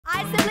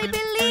I simply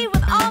believe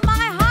with all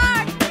my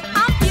heart.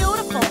 I'm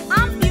beautiful,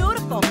 I'm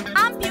beautiful,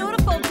 I'm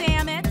beautiful,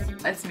 damn it.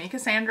 It's me,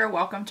 Cassandra.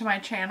 Welcome to my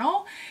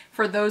channel.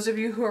 For those of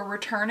you who are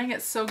returning,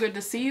 it's so good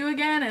to see you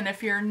again. And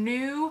if you're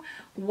new,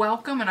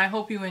 welcome, and I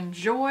hope you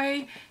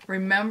enjoy.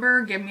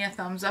 Remember, give me a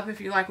thumbs up if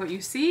you like what you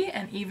see,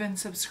 and even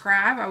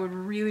subscribe. I would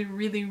really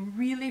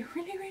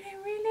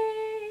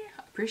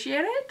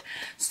appreciate it.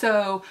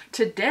 So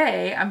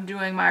today I'm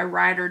doing my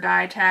ride or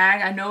die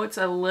tag. I know it's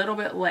a little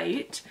bit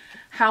late.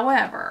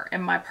 However,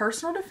 in my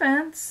personal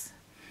defense,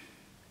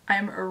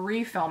 I'm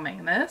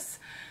refilming this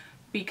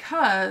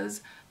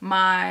because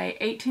my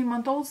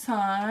 18-month-old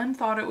son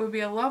thought it would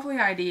be a lovely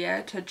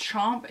idea to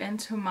chomp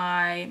into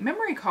my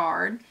memory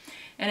card,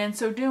 and in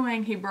so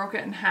doing he broke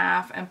it in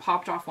half and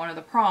popped off one of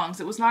the prongs.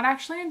 It was not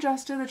actually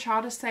ingested. The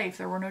child is safe.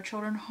 There were no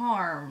children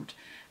harmed.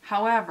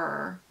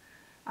 However,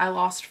 I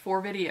lost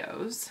 4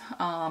 videos,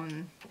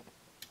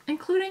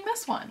 including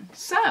this one.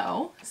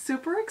 So,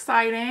 super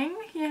exciting.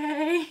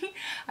 Yay!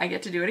 I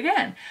get to do it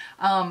again.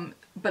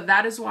 But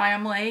that is why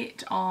I'm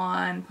late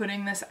on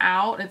putting this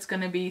out. It's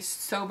going to be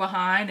so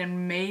behind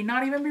and may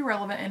not even be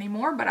relevant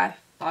anymore, but I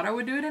thought I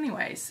would do it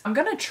anyways. I'm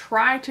going to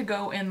try to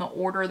go in the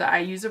order that I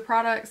use the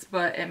products,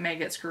 but it may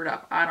get screwed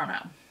up. I don't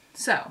know.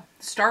 So,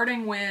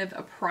 starting with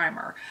a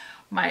primer.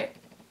 My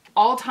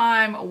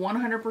all-time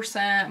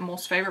 100%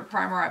 most favorite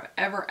primer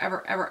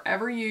I've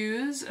ever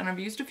used, and I've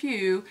used a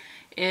few,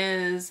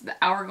 is the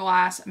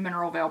Hourglass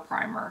Mineral Veil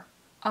Primer.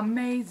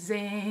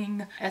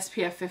 Amazing.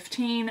 SPF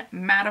 15,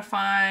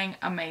 mattifying,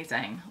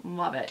 amazing.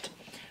 Love it.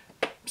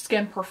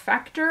 Skin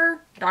Perfector,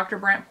 Dr.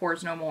 Brandt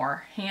Pores No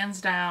More. Hands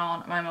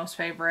down, my most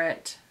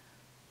favorite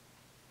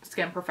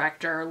skin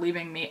perfector,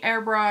 leaving me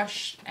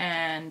airbrushed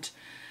and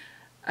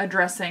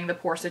addressing the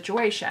pore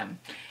situation.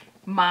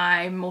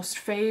 My most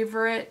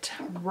favorite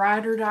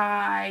ride or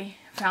die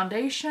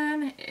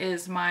foundation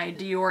is my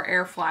Dior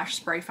Airflash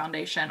Spray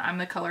Foundation. I'm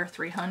the color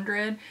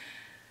 300.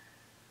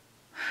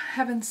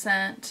 Heaven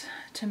sent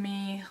to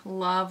me.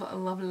 Love,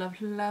 love,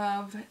 love,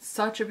 love.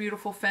 Such a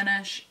beautiful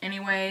finish.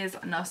 Anyways,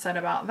 enough said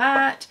about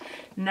that.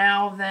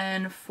 Now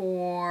then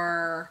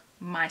for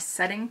my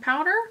setting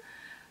powder,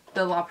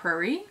 the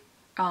LaPrairie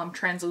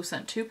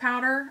Translucent 2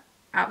 powder.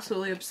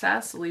 Absolutely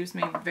obsessed. Leaves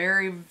me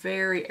very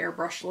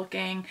airbrush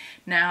looking.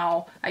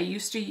 Now, I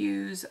used to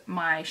use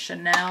my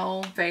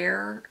Chanel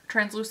Velour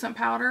translucent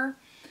powder,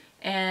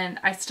 and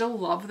I still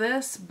love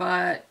this,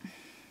 but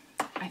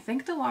I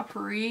think the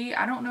LaPrairie,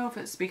 I don't know if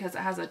it's because it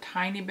has a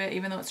tiny bit,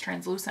 even though it's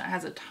translucent, it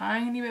has a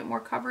tiny bit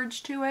more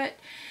coverage to it,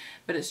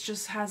 but it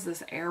just has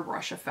this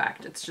airbrush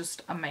effect. It's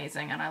just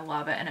amazing, and I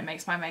love it, and it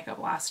makes my makeup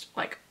last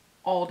like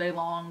all day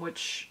long,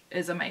 which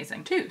is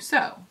amazing too.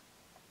 So,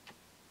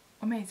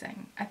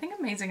 amazing. I think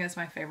amazing is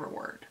my favorite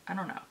word. I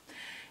don't know.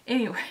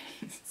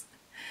 Anyways,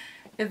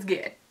 it's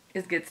good.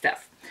 It's good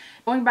stuff.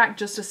 Going back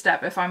just a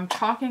step, if I'm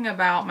talking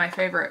about my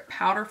favorite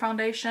powder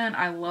foundation,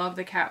 I love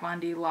the Kat Von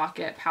D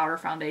Lock-It powder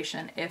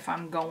foundation if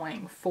I'm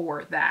going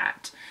for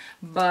that.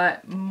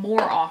 But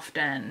more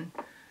often,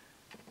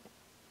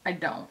 I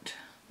don't.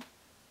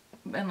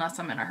 Unless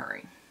I'm in a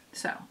hurry.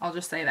 So, I'll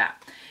just say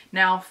that.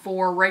 Now,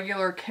 for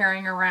regular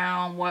carrying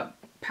around, what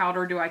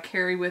powder do I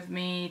carry with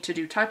me to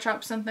do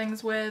touch-ups and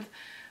things with?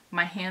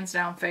 My hands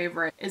down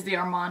favorite is the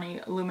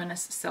Armani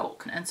Luminous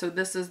Silk, and so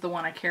this is the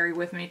one I carry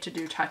with me to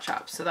do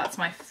touch-ups. So that's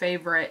my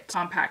favorite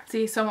compact.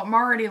 See, so I'm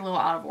already a little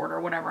out of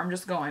order, whatever, I'm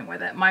just going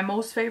with it. My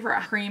most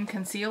favorite cream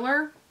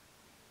concealer,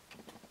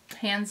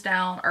 hands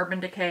down, Urban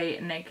Decay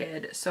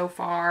Naked. So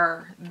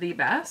far, the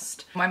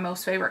best. My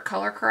most favorite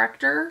color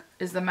corrector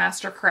is the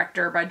Master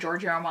Corrector by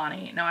Giorgio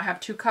Armani. Now I have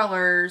 2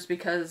 colors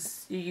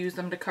because you use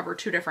them to cover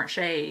 2 different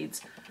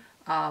shades.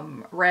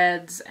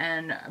 Reds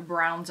and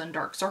browns and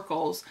dark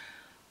circles,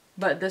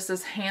 but this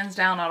is hands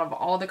down out of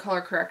all the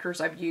color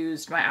correctors I've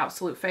used my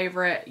absolute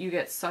favorite. You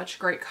get such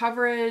great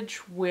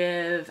coverage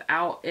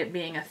without it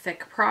being a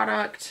thick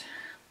product.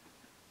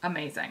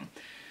 Amazing.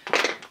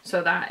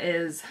 So that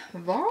is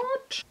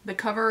that. The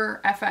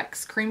Cover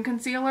FX Cream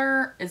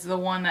Concealer is the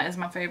one that is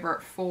my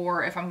favorite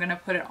for if I'm going to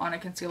put it on a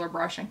concealer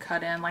brush and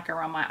cut in like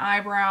around my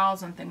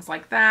eyebrows and things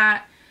like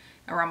that,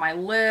 around my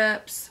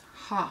lips.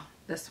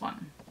 This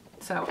one.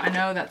 So I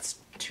know that's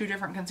 2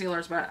 different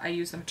concealers, but I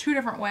use them 2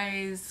 different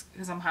ways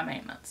because I'm high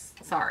maintenance.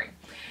 Sorry.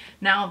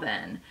 Now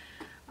then,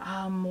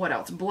 what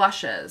else?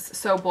 Blushes.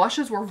 So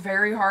blushes were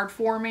very hard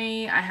for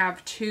me. I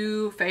have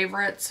 2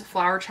 favorites,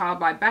 Flowerchild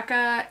by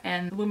Becca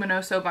and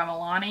Luminoso by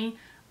Milani.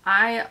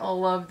 I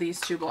love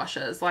these 2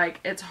 blushes. Like,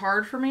 it's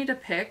hard for me to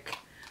pick.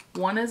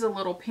 One is a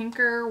little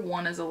pinker,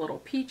 one is a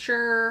little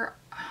peacher.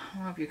 I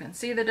don't know if you can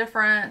see the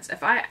difference.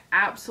 If I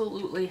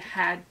absolutely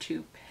had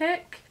to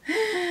pick,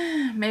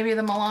 maybe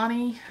the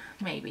Milani,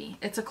 maybe.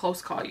 It's a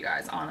close call, you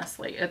guys,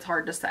 honestly. It's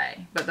hard to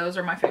say, but those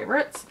are my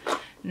favorites.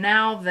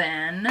 Now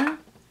then,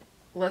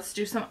 let's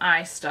do some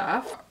eye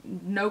stuff.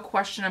 No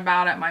question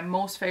about it, my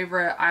most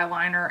favorite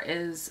eyeliner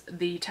is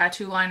the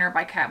Tattoo Liner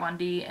by Kat Von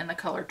D in the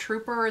color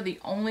Trooper. The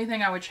only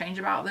thing I would change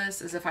about this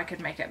is if I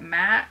could make it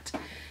matte.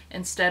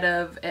 instead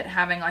of it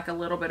having like a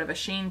little bit of a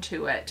sheen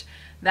to it.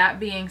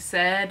 That being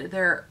said,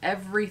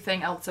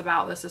 everything else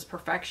about this is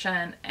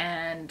perfection,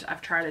 and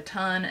I've tried a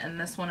ton, and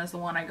this one is the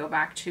one I go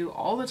back to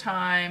all the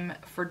time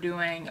for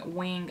doing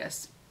wing,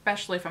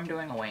 especially if I'm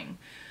doing a wing.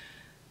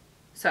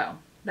 So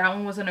that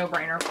one was a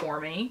no-brainer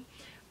for me.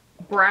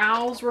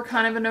 Brows were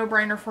kind of a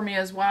no-brainer for me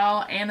as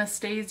well.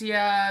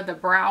 Anastasia, the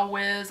Brow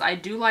Wiz. I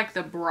do like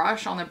the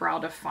brush on the brow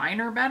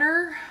definer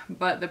better,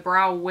 but the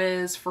Brow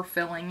Wiz for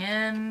filling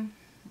in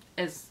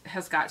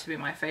has got to be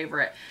my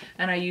favorite.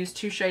 And I use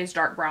two shades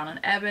dark brown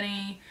and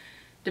ebony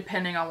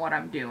depending on what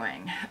I'm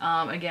doing,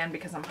 again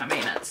because I'm high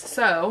maintenance.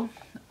 So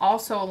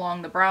also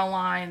along the brow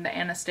line, the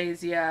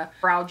Anastasia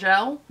Brow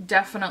Gel,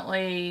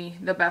 definitely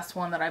the best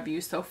one that I've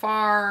used so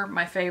far.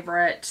 My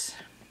favorite,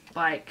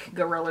 like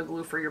Gorilla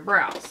Glue for your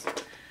brows.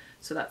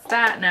 So that's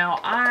that. Now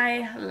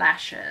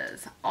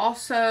eyelashes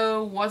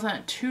also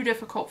wasn't too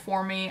difficult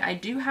for me. I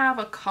do have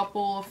a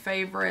couple of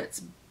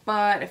favorites,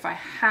 but if I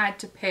had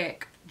to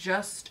pick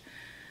just,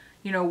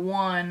 you know,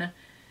 one,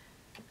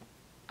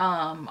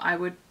 I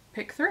would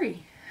pick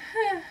 3.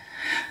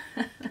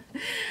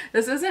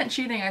 This isn't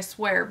cheating, I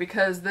swear,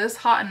 because this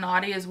Haute and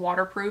Naughty is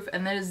waterproof,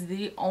 and that is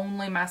the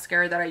only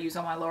mascara that I use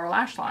on my lower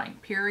lash line.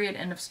 Period.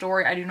 End of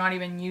story. I do not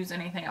even use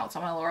anything else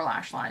on my lower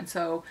lash line.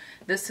 So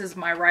this is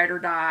my ride or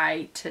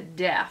die to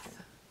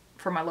death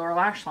for my lower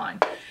lash line.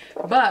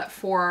 But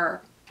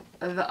for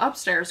the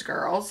upstairs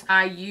girls,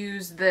 I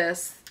use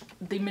this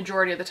the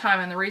majority of the time,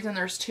 and the reason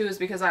there's 2 is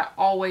because I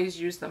always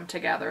use them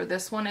together.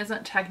 This one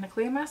isn't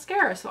technically a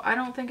mascara, so I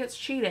don't think it's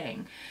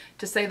cheating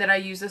to say that I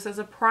use this as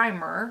a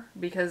primer,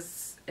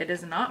 because it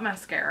is not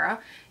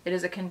mascara. It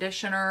is a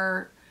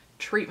conditioner,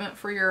 treatment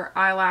for your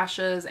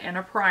eyelashes, and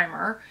a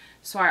primer.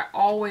 So I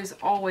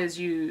always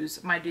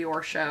use my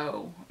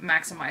Diorshow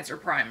Maximizer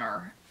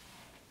Primer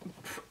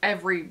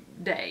every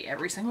day,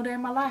 every single day of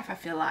my life, I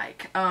feel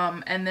like.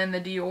 And then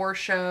the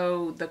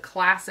Diorshow, the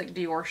classic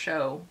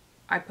Diorshow,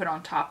 I put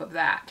on top of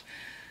that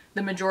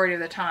the majority of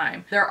the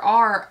time. There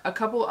are a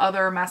couple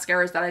other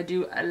mascaras that I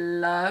do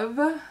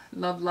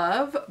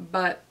love,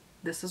 but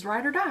this is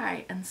ride or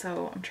die, and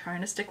so I'm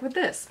trying to stick with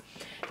this.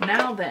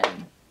 Now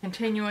then,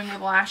 continuing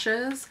with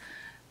lashes,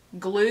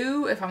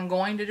 glue, if I'm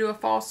going to do a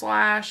false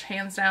lash,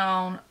 hands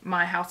down,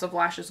 my House of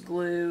Lashes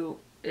glue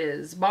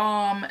is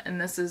bomb, and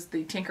this is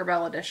the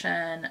Tinkerbell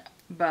edition,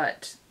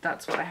 but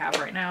that's what I have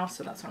right now,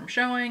 so that's what I'm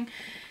showing.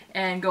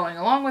 And going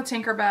along with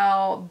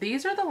Tinkerbell,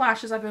 these are the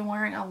lashes I've been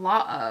wearing a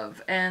lot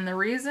of, and the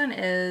reason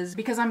is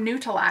because I'm new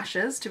to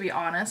lashes, to be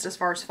honest, as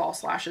far as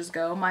false lashes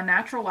go. My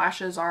natural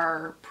lashes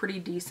are pretty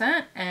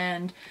decent,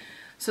 and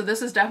so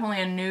this is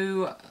definitely a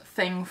new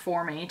thing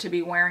for me to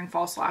be wearing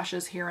false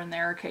lashes here and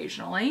there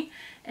occasionally,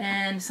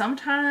 and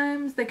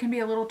sometimes they can be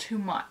a little too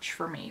much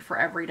for me for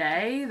every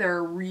day.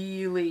 They're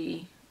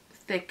really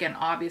thick and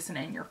obvious and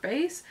in your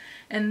face,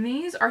 and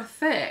these are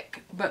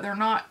thick, but they're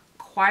not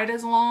quite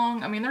as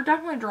long. I mean, they're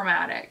definitely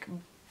dramatic,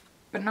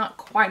 but not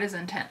quite as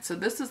intense. So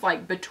this is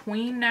like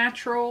between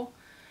natural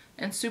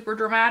and super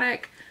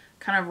dramatic,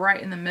 kind of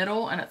right in the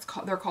middle, and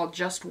they're called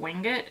Just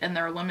Wing It, and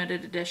they're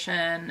limited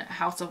edition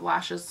House of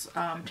Lashes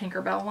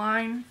Tinkerbell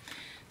line.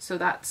 So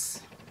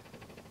that's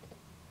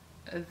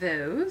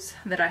those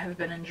that I have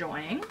been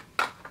enjoying.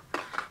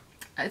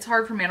 It's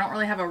hard for me. I don't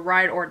really have a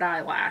ride or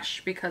die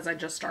lash because I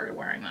just started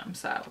wearing them.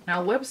 So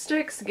now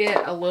lipsticks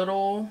get a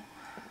little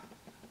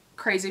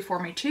crazy for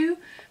me too,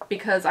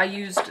 because I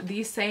used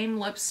the same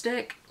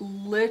lipstick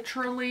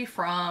literally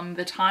from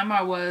the time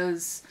I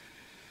was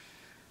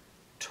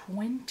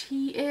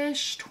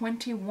 20-ish,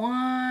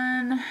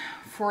 21,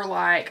 for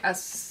like a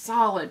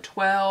solid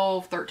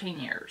 12, 13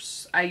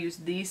 years. I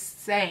used the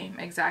same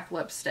exact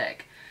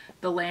lipstick,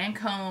 the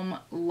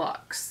Lancome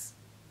Luxe,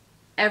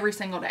 every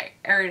single day,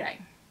 every day.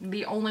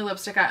 The only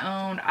lipstick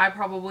I owned. I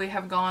probably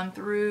have gone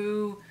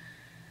through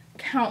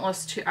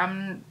countless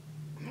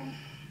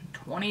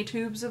 20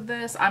 tubes of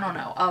this. I don't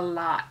know, a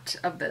lot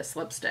of this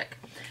lipstick.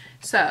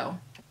 So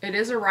it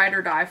is a ride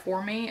or die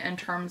for me in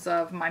terms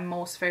of my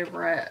most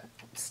favorite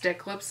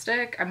stick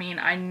lipstick. I mean,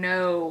 I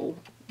know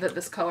that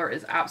this color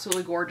is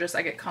absolutely gorgeous.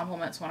 I get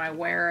compliments when I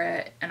wear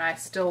it, and I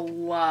still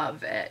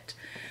love it.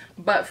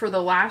 But for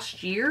the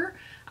last year,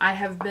 I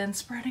have been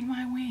spreading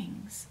my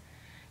wings,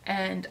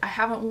 and I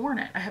haven't worn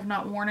it. I have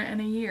not worn it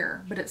in a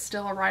year, but it's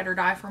still a ride or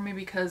die for me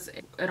because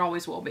it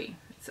always will be.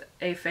 It's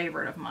a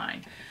favorite of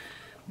mine.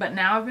 But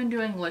now I've been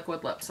doing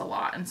liquid lips a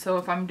lot, and so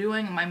if I'm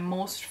doing my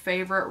most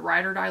favorite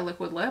ride or die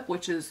liquid lip,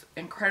 which is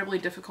incredibly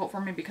difficult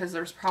for me because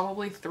there's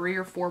probably 3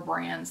 or 4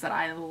 brands that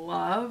I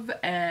love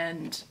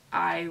and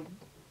I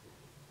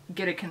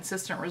get a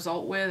consistent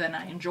result with and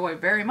I enjoy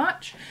very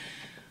much,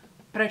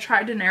 but I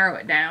tried to narrow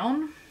it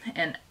down,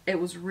 and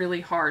it was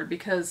really hard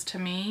because to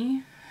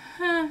me,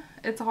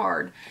 it's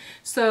hard.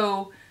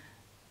 So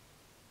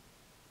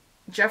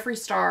Jeffree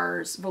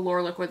Star's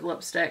Velour liquid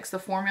lipsticks, the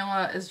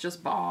formula is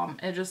just bomb.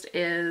 It just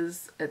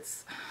is.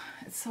 It's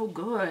so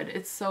good.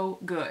 It's so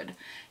good.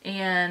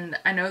 And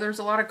I know there's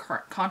a lot of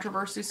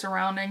controversy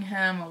surrounding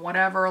him and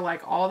whatever,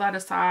 like all that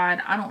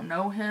aside, I don't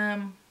know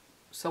him,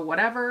 so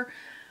whatever.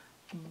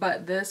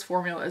 but this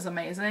formula is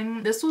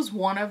amazing. This was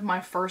one of my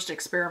first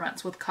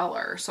experiments with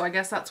color, so I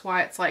guess that's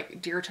why it's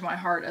like dear to my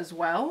heart as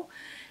well.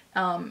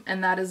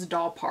 And that is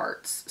doll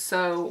parts.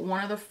 So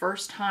one of the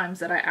first times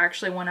that I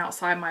actually went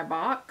outside my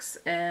box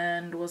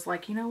and was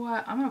like, you know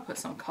what, I'm gonna put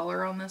some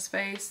color on this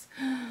face.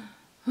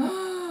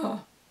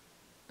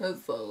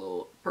 It's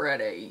so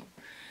pretty.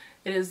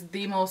 It is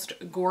the most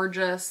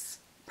gorgeous,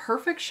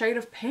 perfect shade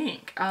of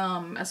pink.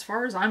 As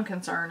far as I'm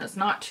concerned, it's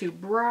not too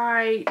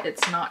bright,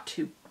 it's not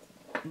too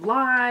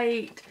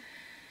light,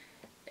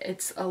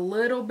 it's a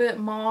little bit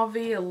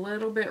mauvey, a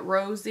little bit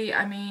rosy.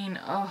 I mean,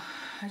 oh,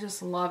 I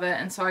just love it.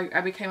 And so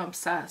I became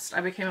obsessed.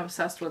 I became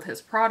obsessed with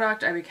his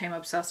product. I became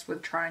obsessed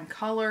with trying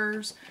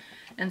colors.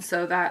 And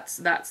so that's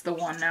the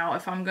one. Now,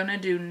 if I'm gonna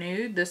do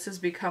nude, this has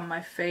become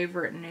my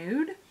favorite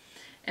nude.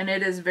 And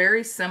it is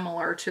very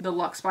similar to the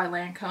Luxe by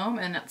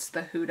Lancome, and it's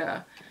the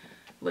Huda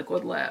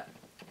Liquid Lip.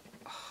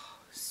 Oh,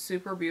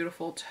 super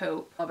beautiful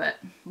taupe. Love it.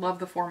 Love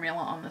the formula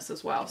on this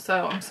as well.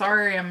 So I'm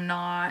sorry I'm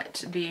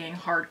not being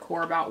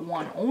hardcore about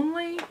one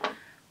only,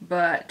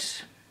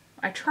 but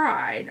I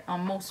tried.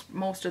 On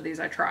most of these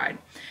I tried.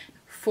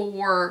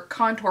 For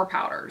contour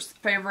powders,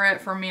 favorite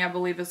for me I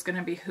believe is going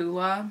to be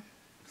Hoola.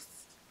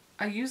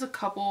 I use a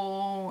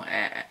couple.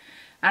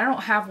 I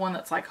don't have one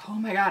that's like, oh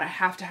my god, I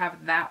have to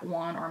have that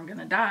one or I'm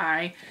gonna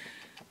die.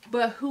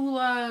 But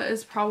Hoola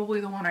is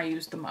probably the one I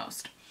use the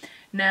most.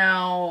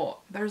 Now,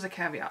 there's a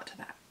caveat to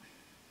that.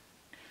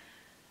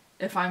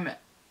 If I'm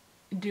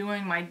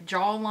doing my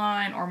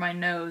jawline or my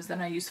nose, then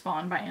I use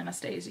Fawn by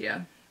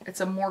Anastasia. It's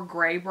a more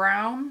gray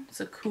brown. It's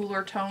a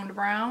cooler toned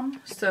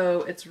brown.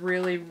 So it's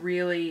really,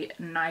 really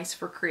nice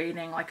for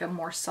creating like a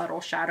more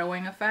subtle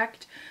shadowing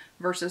effect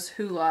versus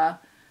Hoola.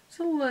 It's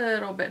a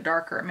little bit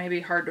darker. It may be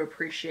hard to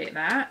appreciate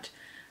that,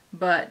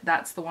 but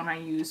that's the one I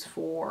use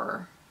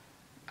for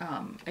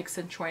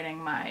accentuating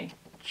my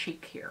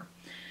cheek here.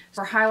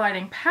 For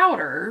highlighting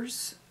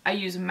powders, I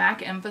use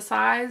MAC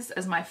Emphasize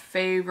as my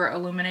favorite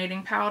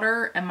illuminating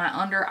powder, and my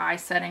under eye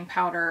setting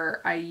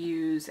powder I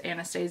use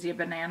Anastasia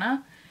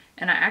Banana,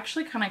 and I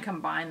actually kind of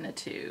combine the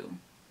two.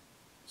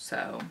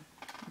 So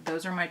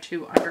those are my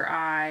two under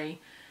eye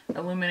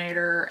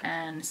illuminator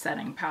and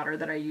setting powder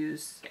that I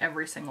use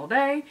every single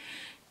day.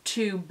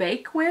 To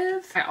bake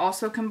with, I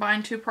also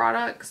combine two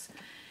products.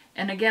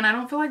 And again, I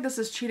don't feel like this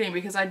is cheating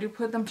because I do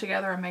put them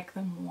together and make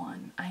them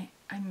one. I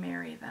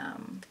marry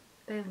them.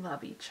 They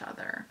love each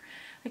other.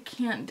 I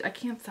can't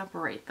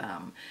separate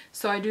them.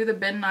 So I do the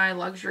Ben Nye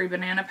Luxury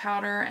Banana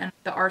Powder and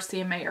the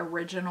RCMA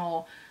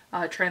Original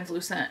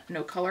Translucent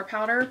No Color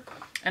Powder.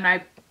 And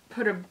I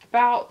put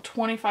about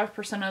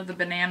 25% of the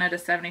banana to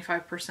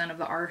 75% of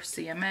the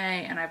RCMA,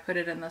 and I put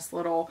it in this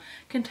little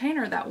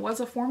container that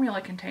was a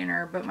formula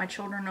container, but my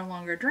children no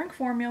longer drink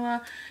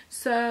formula,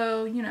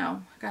 so, you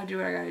know, I gotta do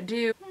what I gotta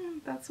do.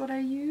 That's what I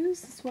use.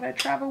 That's what I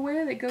travel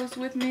with. It goes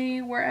with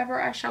me wherever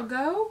I shall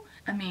go.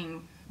 I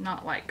mean,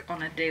 not like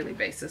on a daily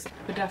basis,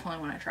 but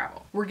definitely when I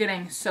travel. We're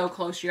getting so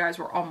close, you guys.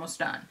 We're almost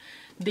done.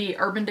 The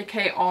Urban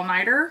Decay All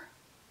Nighter.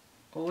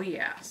 Oh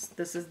yes,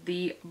 this is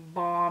the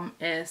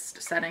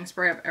bombest setting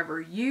spray I've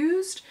ever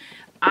used.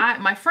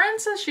 My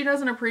friend says she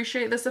doesn't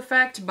appreciate this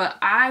effect, but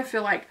I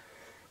feel like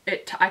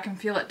I can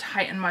feel it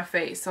tighten my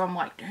face. So I'm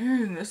like,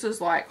 dang, this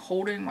is like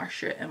holding my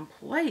shit in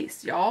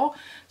place, y'all.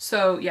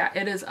 So yeah,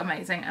 it is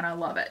amazing and I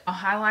love it.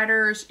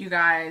 Highlighters, you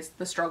guys,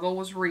 the struggle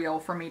was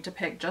real for me to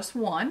pick just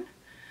one.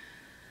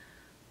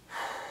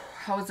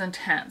 That was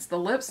intense. The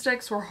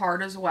lipsticks were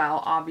hard as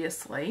well,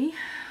 obviously.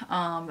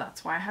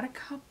 That's why I had a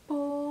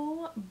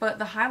couple. But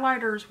the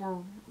highlighters were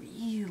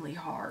really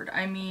hard.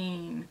 I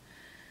mean,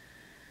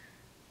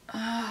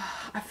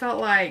 I felt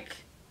like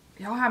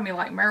y'all had me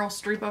like Meryl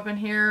Streep up in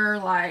here,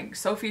 like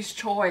Sophie's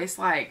Choice,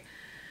 like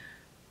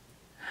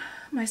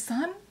my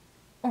son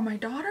or my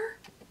daughter?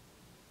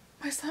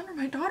 My son or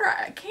my daughter?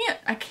 I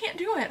can't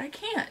do it. I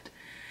can't.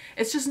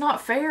 It's just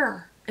not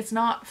fair. It's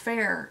not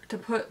fair to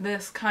put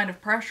this kind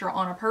of pressure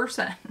on a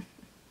person.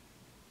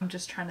 I'm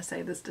just trying to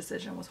say this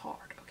decision was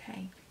hard,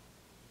 okay?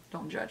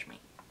 Don't judge me.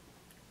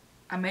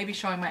 I may be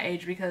showing my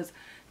age because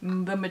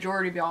the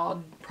majority of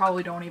y'all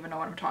probably don't even know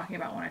what I'm talking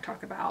about when I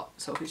talk about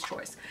Sophie's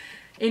Choice.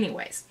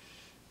 Anyways,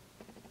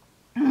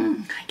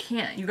 I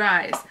can't, you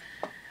guys.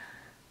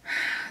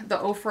 The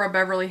Ofra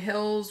Beverly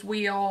Hills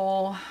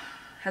wheel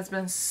has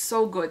been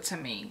so good to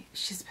me.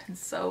 She's been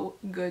so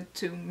good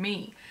to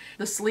me.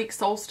 The Sleek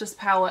Solstice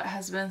palette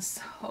has been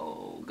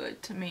so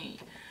good to me.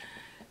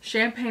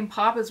 Champagne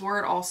Pop is where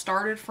it all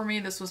started for me.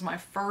 This was my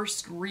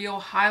first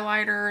real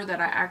highlighter that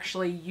I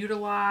actually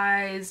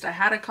utilized. I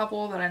had a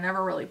couple that I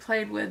never really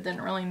played with,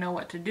 didn't really know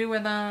what to do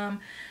with them.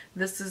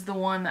 This is the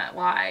one that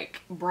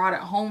like brought it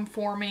home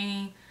for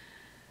me.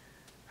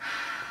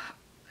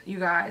 You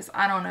guys,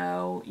 I don't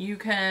know. You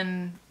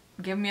can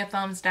give me a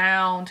thumbs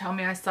down, tell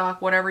me I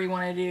suck, whatever you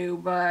want to do,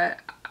 but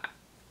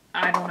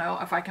I don't know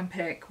if I can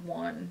pick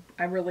one.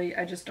 I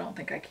just don't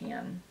think I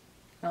can.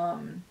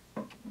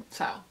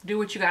 So do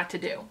what you got to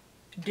do.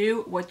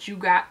 Do what you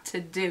got to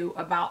do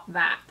about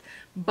that.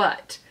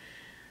 But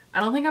I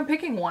don't think I'm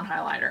picking one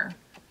highlighter.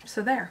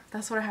 So there,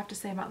 that's what I have to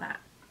say about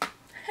that.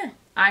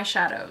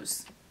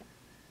 eyeshadows.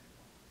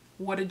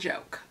 What a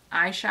joke.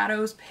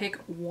 Eyeshadows, pick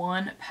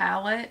one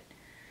palette.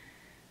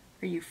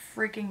 Are you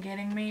freaking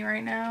kidding me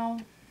right now?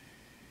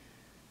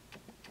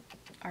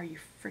 Are you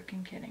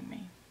freaking kidding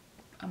me?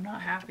 I'm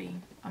not happy.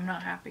 I'm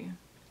not happy.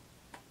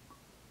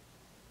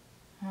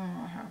 I'm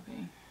not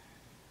happy.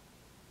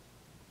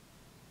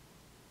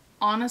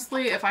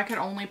 Honestly, if I could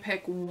only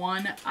pick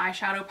one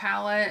eyeshadow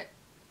palette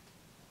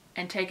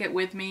and take it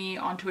with me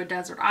onto a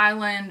desert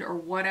island or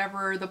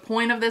whatever the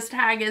point of this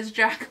tag is,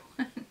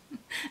 Jacqueline,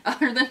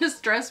 other than to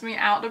stress me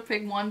out to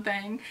pick one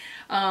thing,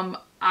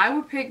 I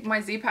would pick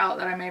my Z palette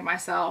that I made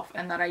myself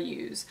and that I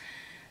use.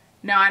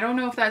 Now, I don't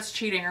know if that's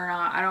cheating or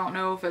not. I don't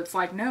know if it's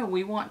like, no,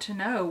 we want to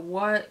know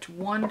what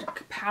one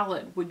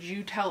palette would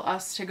you tell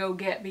us to go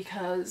get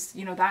because,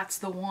 you know, that's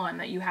the one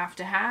that you have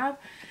to have.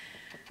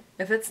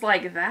 If it's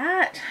like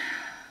that,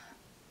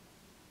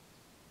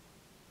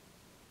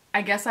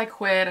 I guess I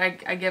quit.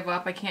 I give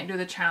up. I can't do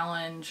the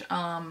challenge.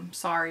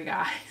 Sorry,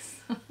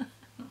 guys.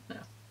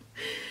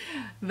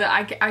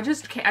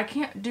 I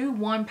can't do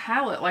one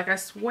palette. Like, I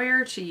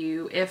swear to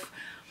you, if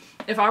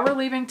I were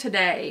leaving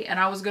today and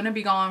I was going to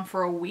be gone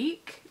for a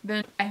week,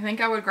 then I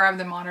think I would grab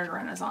the Modern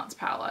Renaissance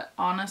palette.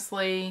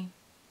 Honestly,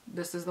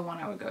 this is the one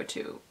I would go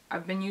to.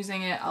 I've been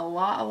using it a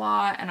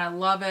lot, and I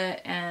love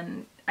it,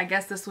 and I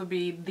guess this would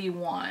be the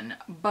one.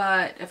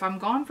 But if I'm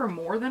gone for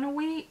more than a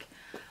week,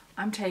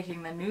 I'm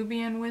taking the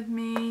Nubian with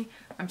me.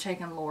 I'm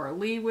taking Laura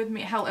Lee with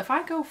me. Hell, if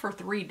I go for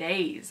 3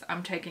 days,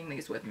 I'm taking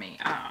these with me.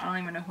 I don't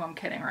even know who I'm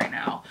kidding right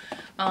now.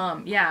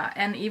 Yeah,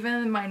 and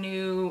even my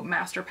new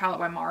Master palette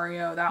by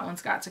Mario, that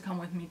one's got to come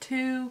with me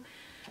too.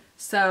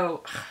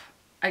 So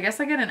I guess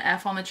I get an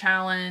F on the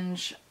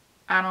challenge.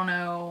 I don't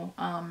know.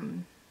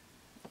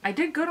 I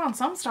did good on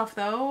some stuff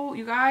though,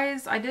 you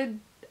guys. I did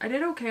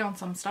okay on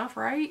some stuff,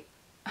 right?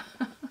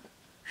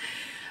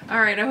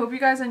 Alright, I hope you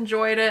guys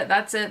enjoyed it.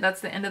 That's it.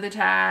 That's the end of the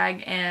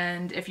tag.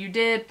 And if you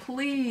did,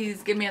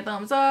 please give me a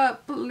thumbs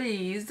up,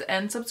 please.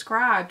 And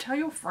subscribe. Tell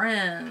your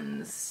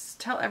friends.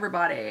 Tell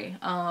everybody.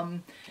 I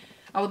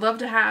would love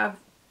to have,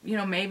 you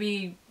know,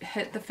 maybe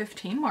hit the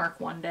 15 mark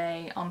one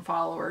day on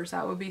followers.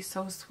 That would be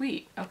so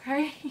sweet.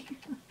 Okay?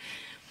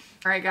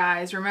 Alright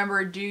guys,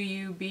 remember, do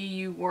you, be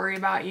you, worry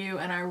about you.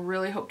 And I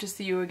really hope to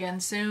see you again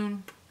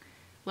soon.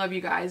 Love you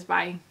guys.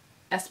 Bye.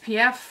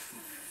 SPF.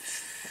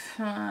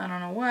 I don't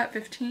know what,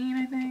 15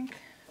 I think.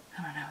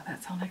 I don't know,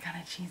 that sounded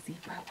kind of cheesy,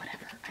 but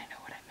whatever. I know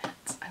what I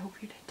meant. I hope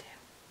you did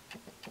too.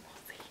 We'll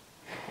see.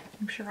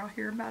 I'm sure I'll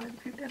hear about it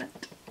if you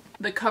didn't.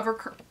 The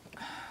cover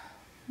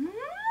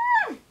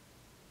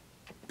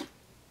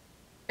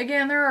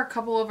Again, there are a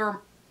couple of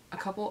her.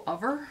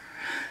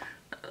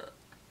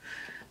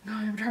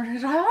 I'm trying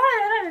to.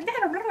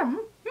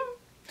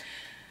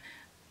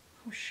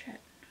 Oh shit,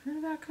 where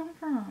did that come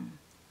from?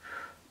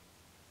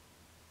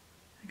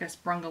 I guess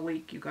sprung a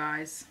leak, you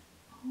guys.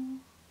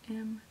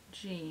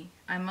 OMG.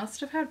 I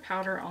must have had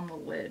powder on the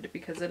lid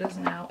because it is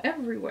now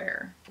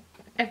everywhere.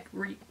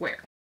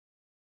 Everywhere.